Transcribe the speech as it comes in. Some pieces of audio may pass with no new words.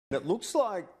It looks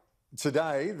like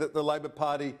today that the Labor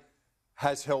Party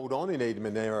has held on in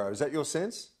Eden-Monaro. Is that your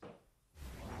sense?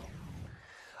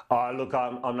 Oh, look,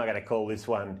 I'm not going to call this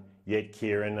one yet,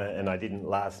 Kieran, and I didn't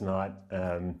last night.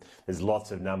 There's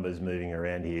lots of numbers moving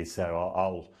around here,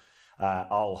 so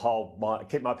I'll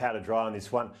keep my powder dry on this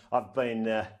one. I've been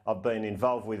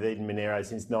involved with Eden-Monaro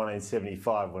since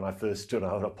 1975 when I first stood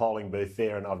on a polling booth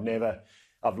there, and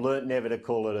I've learnt never to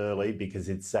call it early because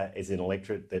it's an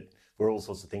electorate where all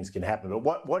sorts of things can happen.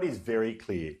 But what is very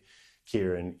clear,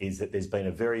 Kieran, is that there's been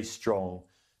a very strong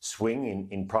swing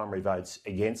in primary votes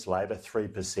against Labor,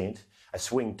 3%, a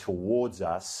swing towards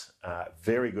us,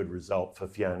 very good result for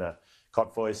Fiona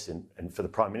Kotvojs and for the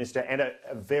Prime Minister, and a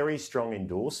very strong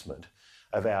endorsement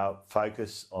of our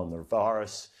focus on the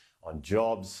virus, on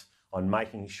jobs, on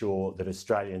making sure that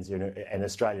Australians and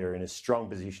Australia are in a strong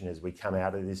position as we come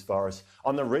out of this virus,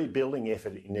 on the rebuilding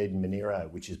effort in Eden-Monaro,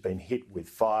 which has been hit with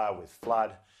fire, with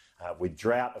flood, with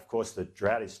drought. Of course, the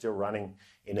drought is still running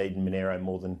in Eden-Monaro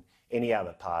more than any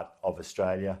other part of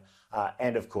Australia,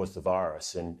 and of course the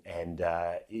virus. And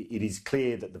it is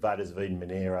clear that the voters of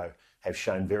Eden-Monaro have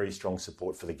shown very strong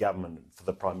support for the government, for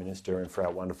the Prime Minister and for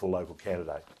our wonderful local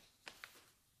candidate.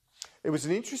 It was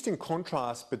an interesting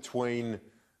contrast between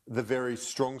the very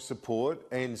strong support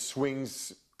and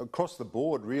swings across the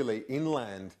board, really,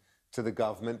 inland to the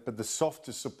government, but the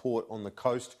softer support on the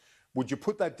coast. Would you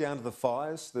put that down to the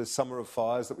fires, the summer of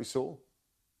fires that we saw?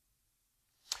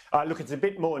 Look, it's a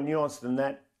bit more nuanced than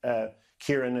that,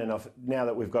 Kieran, and now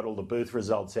that we've got all the booth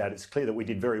results out, it's clear that we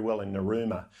did very well in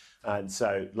Narooma. And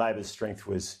so Labor's strength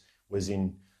was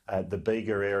in the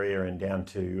Bega area and down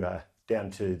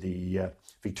to the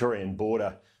Victorian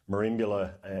border,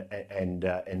 Merimbula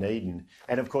and Eden.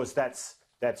 And of course, that's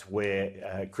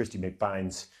where Christy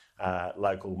McBain's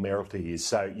local mayoralty is.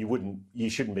 So you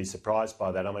shouldn't be surprised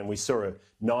by that. I mean, we saw a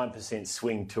 9%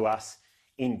 swing to us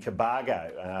in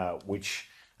Cobargo, which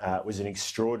was an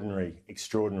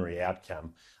extraordinary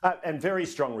outcome. And very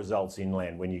strong results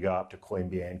inland when you go up to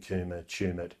Queanbeyan, Cooma,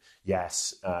 Tumut,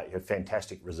 Yass.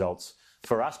 Fantastic results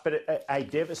for us, but a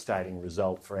devastating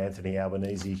result for Anthony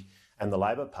Albanese and the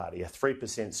Labor Party, a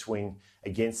 3% swing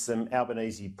against them.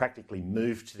 Albanese practically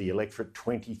moved to the electorate,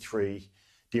 23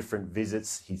 different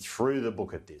visits. He threw the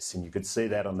book at this, and you could see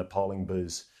that on the polling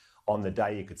booths on the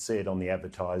day. You could see it on the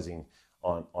advertising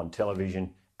on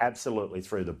television. Absolutely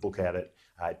threw the book at it.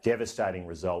 Devastating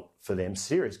result for them.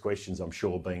 Serious questions, I'm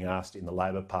sure, being asked in the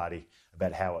Labor Party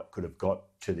about how it could have got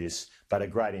to this, but a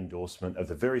great endorsement of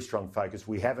the very strong focus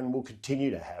we have and will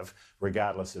continue to have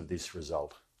regardless of this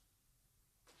result.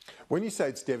 When you say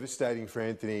it's devastating for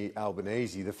Anthony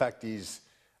Albanese, the fact is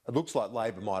it looks like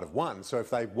Labor might have won. So if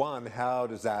they won, how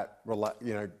does that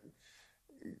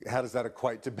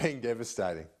equate to being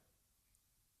devastating?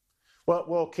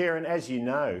 Well, Kieran, as you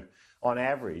know, on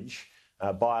average,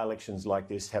 by-elections like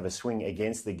this have a swing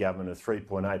against the government of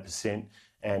 3.8%,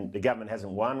 and the government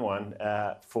hasn't won one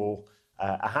for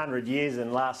 100 years,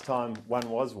 and last time one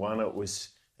was won, it was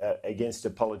against a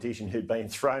politician who'd been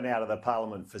thrown out of the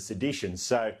parliament for sedition.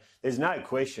 So there's no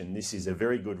question this is a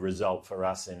very good result for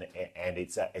us, and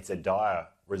it's a dire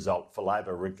result for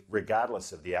Labor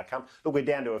regardless of the outcome. Look, we're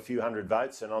down to a few hundred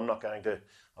votes, and I'm not going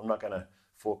to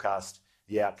forecast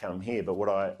the outcome here, but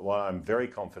what I'm very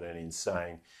confident in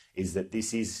saying is that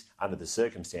this is, under the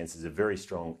circumstances, a very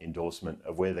strong endorsement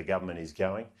of where the government is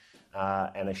going,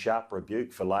 and a sharp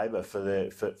rebuke for Labor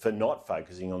for not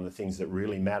focusing on the things that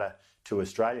really matter to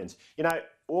Australians. You know,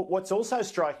 what's also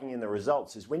striking in the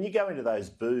results is when you go into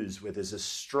those booths where there's a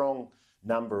strong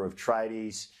number of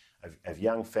tradies, of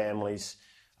young families,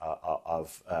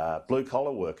 of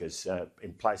blue-collar workers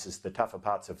in places, the tougher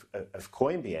parts of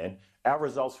Queanbeyan, our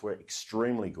results were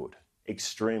extremely good.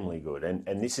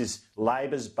 And this is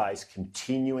Labor's base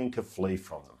continuing to flee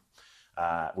from them.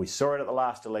 We saw it at the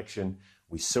last election,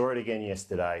 we saw it again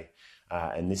yesterday,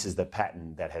 and this is the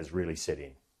pattern that has really set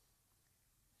in.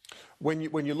 When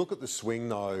you look at the swing,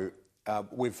 though,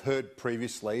 we've heard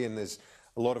previously, and there's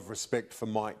a lot of respect for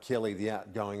Mike Kelly, the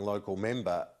outgoing local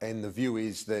member, and the view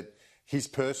is that his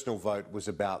personal vote was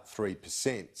about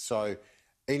 3%. So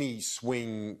any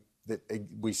swing that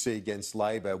we see against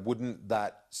Labor, wouldn't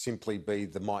that simply be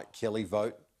the Mike Kelly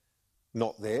vote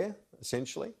not there,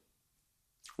 essentially?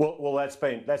 Well, that's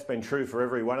been true for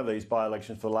every one of these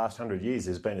by-elections for the last 100 years.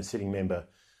 There's been a sitting member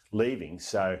leaving,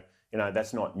 so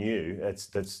that's not new.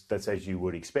 That's as you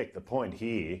would expect. The point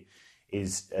here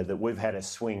is that we've had a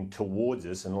swing towards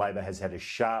us, and Labor has had a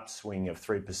sharp swing of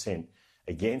 3%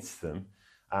 against them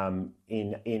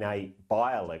in a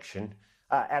by-election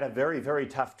at a very, very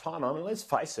tough time. I mean, let's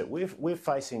face it, we're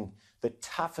facing the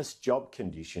toughest job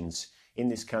conditions in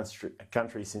this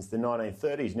country since the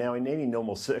 1930s. Now, in any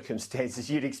normal circumstances,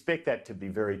 you'd expect that to be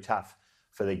very tough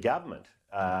for the government.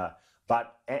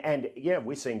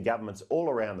 We're seeing governments all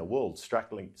around the world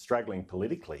struggling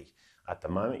politically at the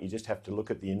moment. You just have to look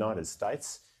at the United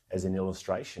States as an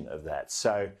illustration of that.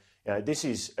 So, this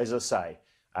is, as I say,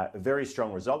 a very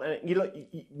strong result. And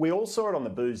we all saw it on the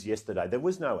booze yesterday. There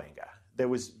was no anger. There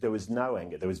was no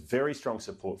anger. There was very strong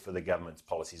support for the government's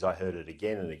policies. I heard it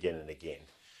again and again and again.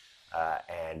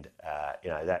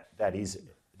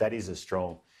 That is a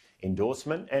strong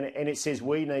endorsement. And it says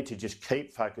we need to just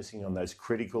keep focusing on those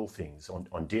critical things,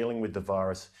 on dealing with the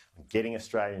virus, on getting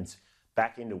Australians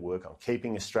back into work, on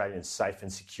keeping Australians safe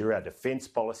and secure. Our defence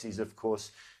policies, of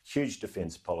course, huge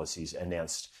defence policies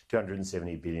announced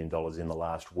 $270 billion in the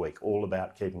last week, all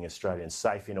about keeping Australians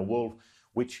safe in a world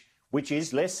which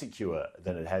is less secure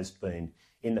than it has been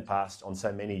in the past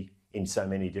in so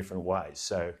many different ways.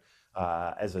 So,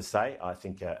 as I say, I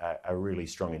think a really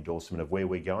strong endorsement of where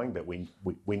we're going, but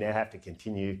we now have to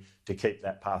continue to keep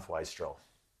that pathway strong.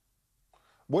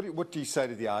 What do you say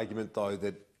to the argument, though,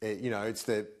 that it's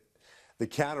the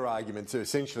counter argument to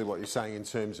essentially what you're saying in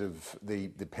terms of the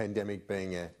pandemic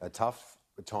being a tough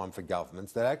time for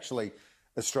governments, that actually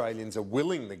Australians are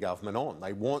willing the government on.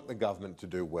 They want the government to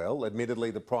do well.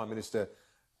 Admittedly, the Prime Minister,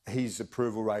 his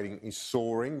approval rating is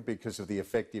soaring because of the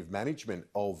effective management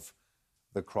of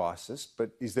the crisis.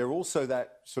 But is there also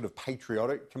that sort of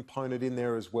patriotic component in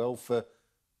there as well for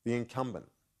the incumbent?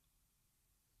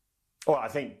 Well, I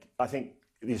think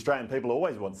the Australian people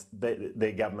always want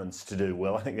their governments to do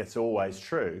well. I think that's always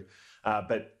true.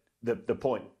 But the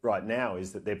point right now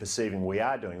is that they're perceiving we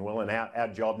are doing well, and our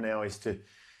job now is to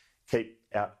keep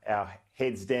our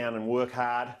heads down and work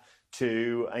hard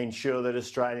to ensure that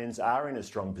Australians are in a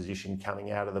strong position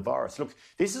coming out of the virus. Look,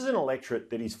 this is an electorate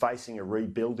that is facing a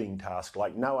rebuilding task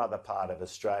like no other part of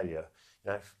Australia.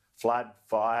 Flood,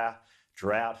 fire,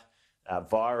 drought,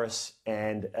 virus,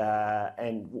 and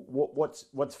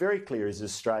what's very clear is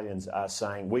Australians are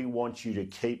saying we want you to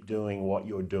keep doing what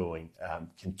you're doing,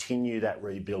 continue that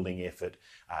rebuilding effort.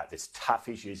 There's tough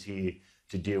issues here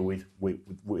to deal with.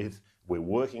 We're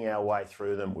working our way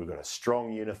through them. We've got a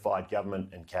strong unified government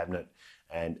and cabinet,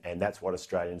 and that's what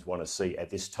Australians want to see at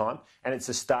this time. And it's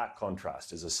a stark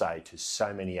contrast, as I say, to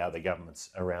so many other governments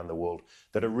around the world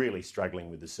that are really struggling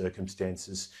with the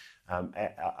circumstances.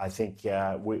 I think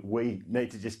we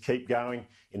need to just keep going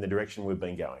in the direction we've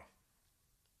been going.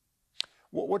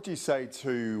 What do you say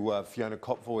to Fiona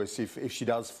Kotvojs if she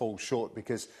does fall short?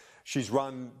 Because she's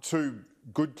run two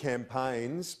good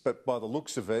campaigns, but by the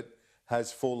looks of it,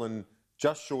 has fallen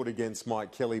just short against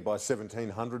Mike Kelly by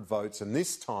 1,700 votes, and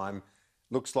this time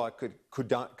looks like it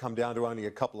could come down to only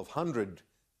a couple of hundred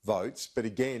votes, but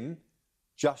again,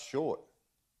 just short.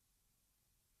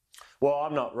 Well,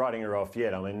 I'm not writing her off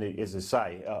yet. I mean, as I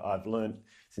say, I've learned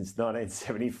since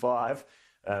 1975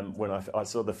 when I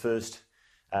saw the first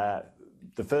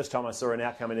time I saw an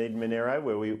outcome in Eden-Monaro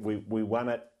where we won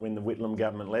it when the Whitlam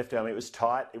government left. I mean, it was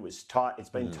tight. It's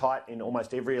been tight in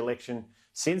almost every election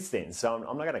since then. So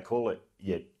I'm not going to call it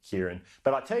yet, Kieran.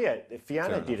 But I tell you,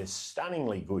 Fiona did a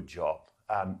stunningly good job.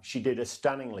 She did a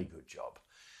stunningly good job.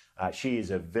 She is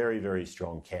a very, very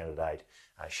strong candidate.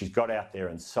 She's got out there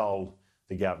and sold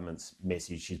the government's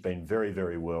message. She's been very,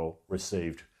 very well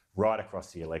received right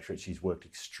across the electorate. She's worked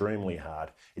extremely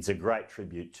hard. It's a great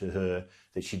tribute to her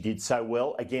that she did so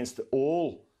well against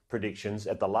all predictions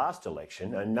at the last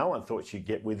election, and no one thought she'd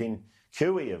get within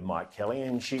cooey of Mike Kelly,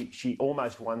 and she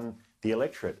almost won the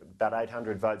electorate, about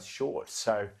 800 votes short.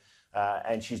 So,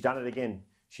 and she's done it again.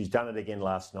 She's done it again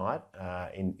last night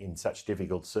in such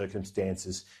difficult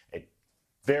circumstances. A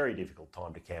very difficult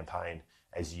time to campaign,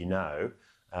 as you know.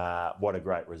 What a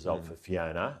great result for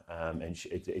Fiona, and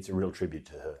it's a real tribute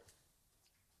to her.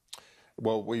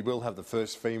 Well, we will have the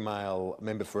first female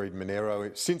member for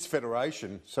Eden-Monaro since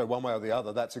Federation, so one way or the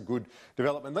other, that's a good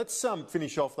development. Let's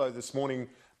finish off, though, this morning,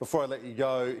 before I let you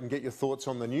go, and get your thoughts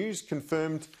on the news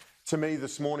confirmed to me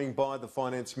this morning by the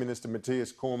Finance Minister,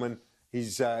 Matthias Cormann.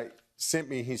 He's sent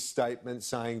me his statement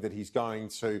saying that he's going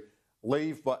to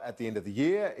leave at the end of the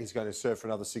year. He's going to serve for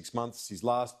another 6 months, his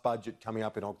last budget coming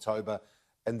up in October,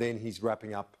 and then he's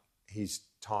wrapping up his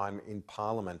time in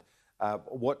Parliament.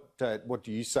 What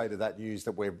do you say to that news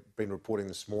that we've been reporting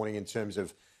this morning in terms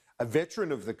of a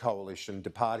veteran of the coalition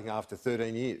departing after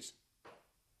 13 years?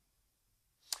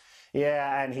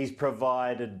 Yeah, and he's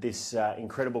provided this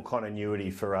incredible continuity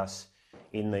for us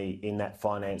in that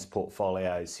finance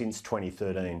portfolio since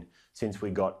 2013, since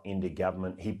we got into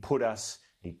government. He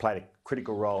played a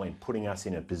critical role in putting us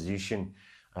in a position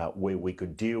where we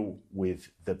could deal with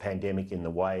the pandemic in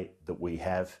the way that we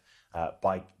have.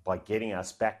 by getting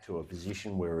us back to a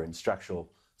position where we're in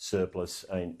structural surplus.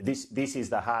 I mean, this is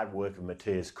the hard work of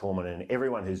Matthias Cormann and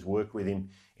everyone who's worked with him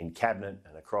in cabinet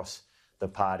and across the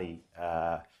party,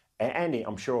 and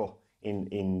I'm sure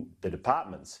in the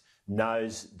departments,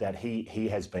 knows that he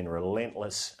has been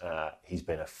relentless, he's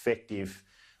been effective,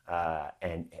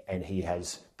 and he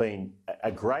has been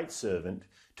a great servant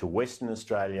to Western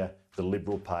Australia, the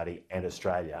Liberal Party and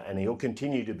Australia, and he'll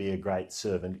continue to be a great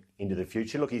servant into the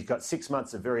future. Look, he's got 6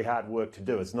 months of very hard work to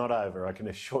do. It's not over, I can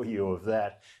assure you of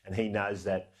that, and he knows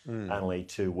that only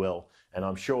too well, and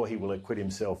I'm sure he will acquit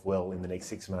himself well in the next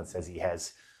 6 months as he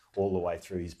has all the way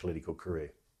through his political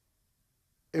career.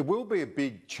 It will be a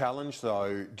big challenge,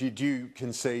 though. Did you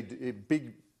concede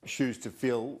big shoes to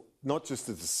fill, not just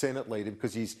as a Senate leader,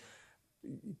 because he's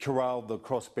corralled the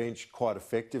crossbench quite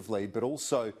effectively, but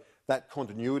also that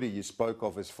continuity you spoke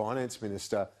of as Finance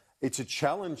Minister? It's a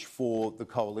challenge for the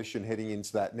coalition heading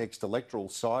into that next electoral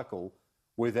cycle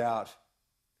without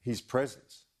his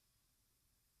presence.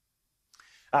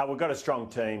 We've got a strong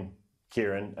team,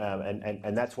 Kieran,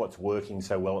 and that's what's working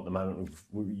so well at the moment.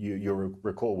 You'll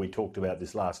recall we talked about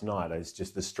this last night. It's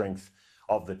just the strength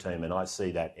of the team, and I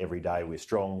see that every day. We're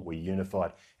strong, we're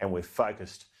unified, and we're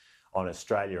focused on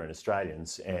Australia and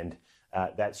Australians, and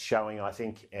that's showing, I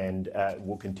think, and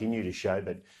will continue to show.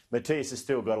 But Matthias has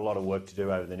still got a lot of work to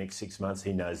do over the next 6 months.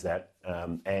 He knows that,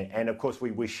 and of course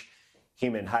we wish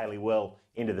him and Hayley well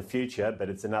into the future, but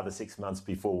it's another 6 months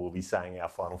before we'll be saying our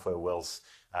final farewells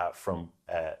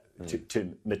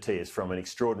to Matthias from an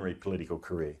extraordinary political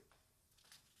career.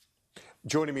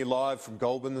 Joining me live from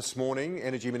Goulburn this morning,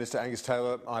 Energy Minister Angus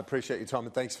Taylor. I appreciate your time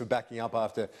and thanks for backing up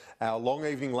after our long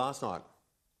evening last night.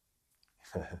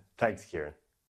 Thanks, Kieran.